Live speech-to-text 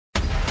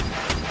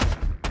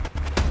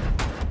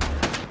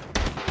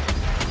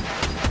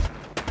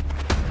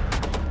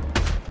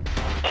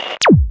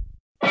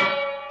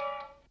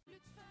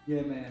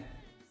Yemeğe.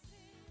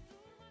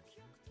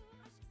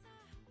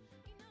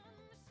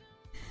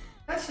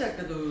 Kaç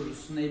dakikada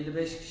uyursun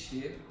 55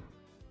 kişiyi?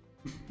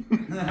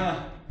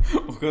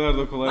 O kadar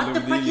da kolay da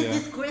değil ya. What the fuck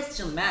is this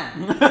question, man?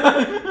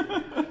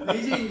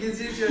 İyice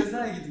İngilizceyi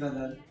çözsene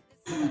gitmeden.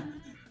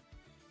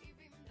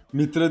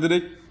 Mitra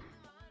direkt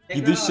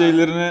gidiş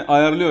şeylerini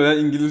ayarlıyor ya,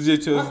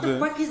 İngilizceyi çözdü. What the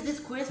fuck is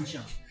this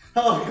question?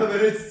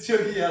 Kamerası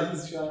çok iyi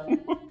yalnız şu an.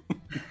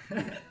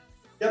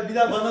 Ya bir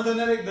daha bana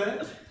dönerek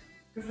dön.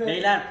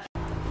 Beyler.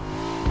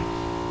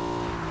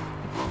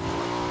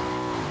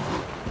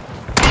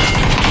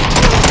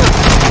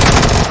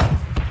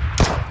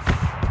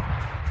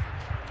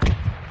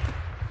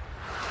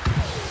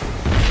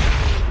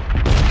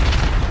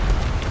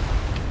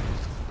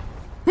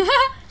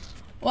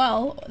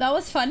 Well, that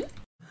was fun.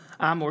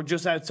 We're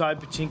just outside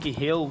Pachinki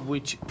Hill,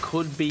 which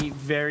could be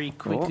very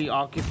quickly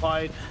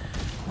occupied.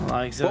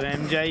 Likes of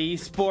MJ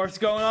Esports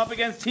going up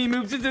against Team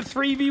Moves. It's a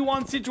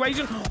 3v1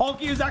 situation.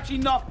 Hulky is actually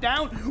knocked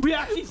down. We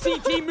actually see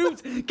Team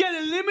Moves get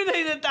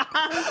eliminated at the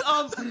hands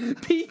of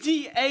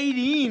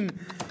PT18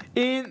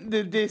 in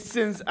the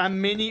distance,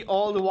 and Mini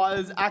all the while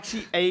is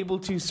actually able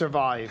to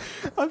survive.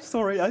 I'm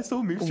sorry, I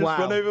saw Moves just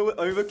run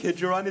over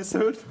Kidra on his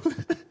hood.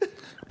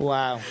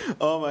 Wow.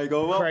 Oh my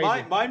god.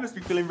 Well, mine must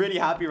be feeling really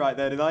happy right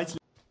there tonight.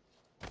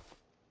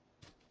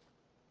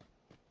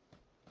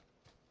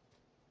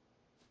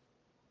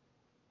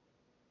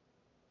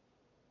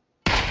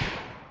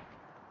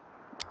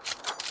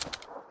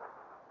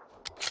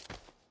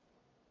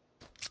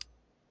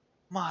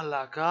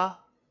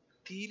 Μαλάκα,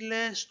 τι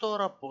λες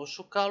τώρα,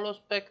 πόσο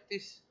καλός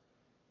παίκτης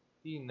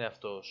είναι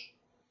αυτός.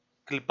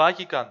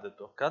 Κλιπάκι κάντε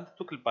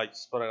το κλιπάκι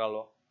σας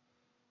παρακαλώ.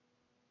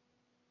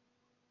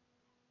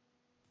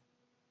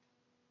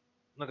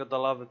 Να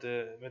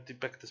καταλάβετε με τι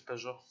παίκτες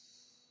παίζω.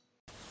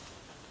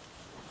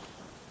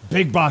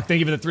 Big Bach, thank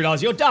you for the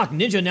 $3. Yo, Doc,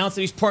 Ninja announced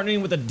that he's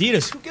partnering with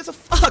Adidas. Who gives a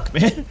fuck,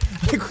 man?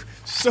 Like,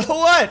 so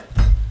what?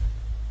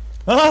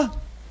 Huh?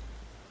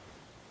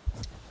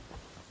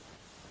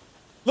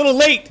 Little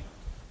late.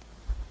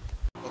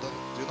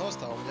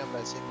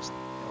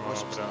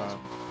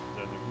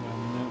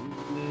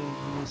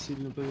 Не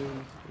сильно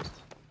поверил просто.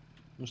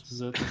 Может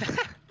из-за этого.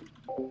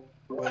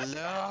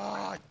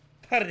 Блядь!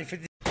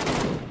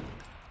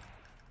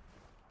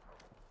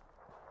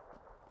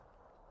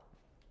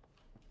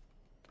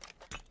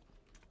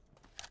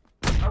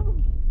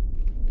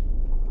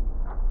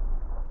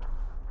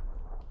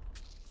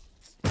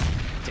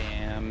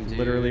 Damn, dude.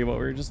 Literally what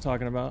we were just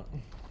talking about.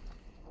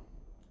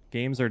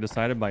 Games are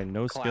decided by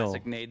no skill.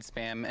 Classic nade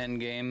spam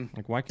endgame.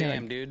 Like why can't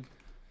Damn, dude.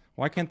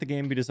 Why can't the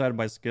game be decided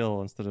by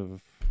skill instead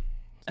of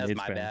That's nade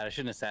my spam? bad. I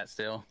shouldn't have sat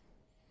still.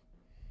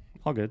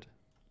 All good.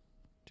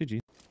 GG.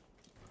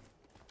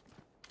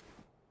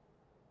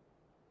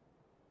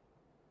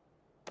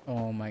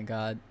 Oh my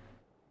god.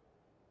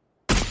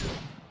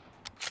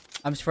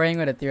 I'm spraying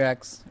with a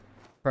 3x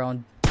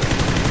prone.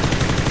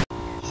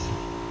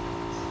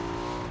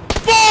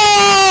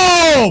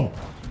 Boom!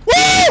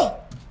 Woo!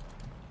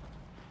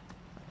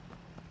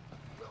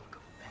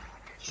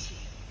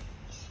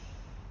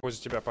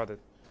 Возле тебя падает.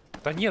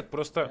 Да нет,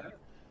 просто...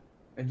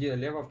 Где?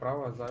 Лево,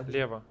 право, сзади?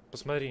 Лево,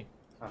 посмотри.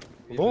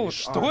 Вижу, Лол, вижу.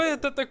 что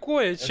это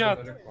такое,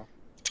 чат? далеко.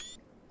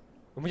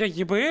 У меня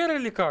ЕБР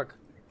или как?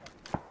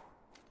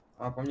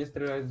 По мне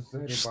стреляют с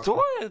гриба.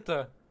 Что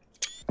это?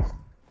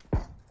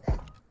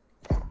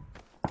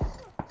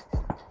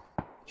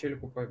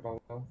 Челику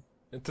поебал.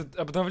 Это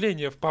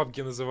обновление в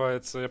PUBG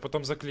называется, я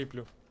потом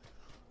заклиплю.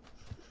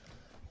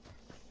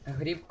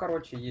 Гриб,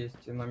 короче,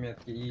 есть на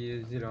метке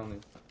и зеленый.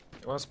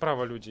 У нас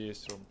справа люди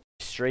есть, Ром.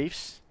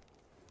 Strafes.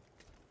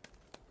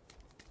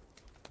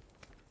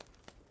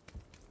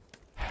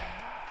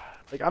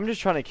 Like, I'm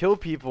just trying to kill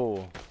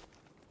people.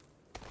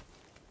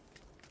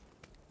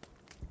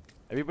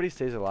 Everybody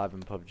stays alive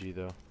in PUBG,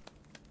 though.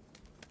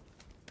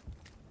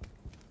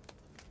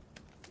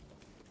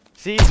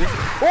 See?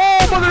 Oh,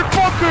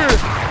 motherfucker!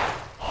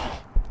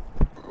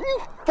 You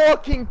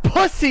fucking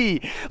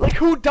pussy! Like,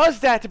 who does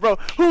that, bro?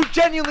 Who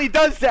genuinely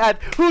does that?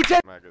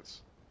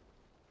 Maggots.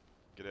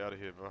 Get out of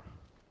here, bro.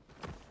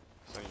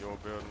 This ain't your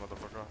build,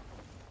 motherfucker.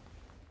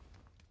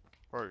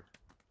 Bro.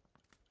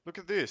 Look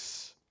at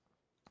this.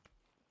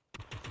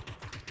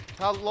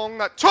 How long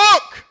that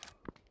took!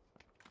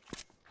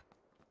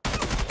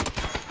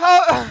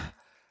 How...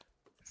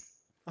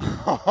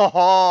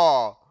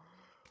 Oh,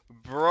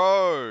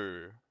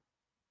 bro.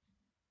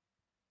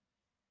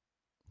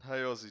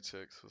 Hey Aussie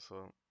Tex, what's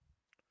up?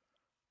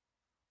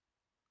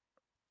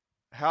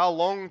 How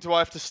long do I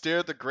have to stare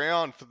at the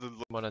ground for the...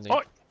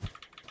 Oh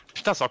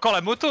putain, c'est encore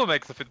la moto,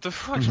 mec, ça fait 2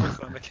 fois que je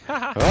fais ça, mec.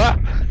 Ah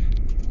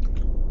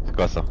c'est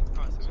quoi ça?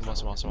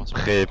 C'est moi.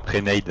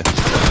 Pré-nade.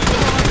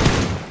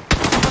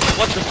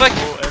 What the fuck?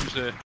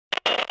 OMG.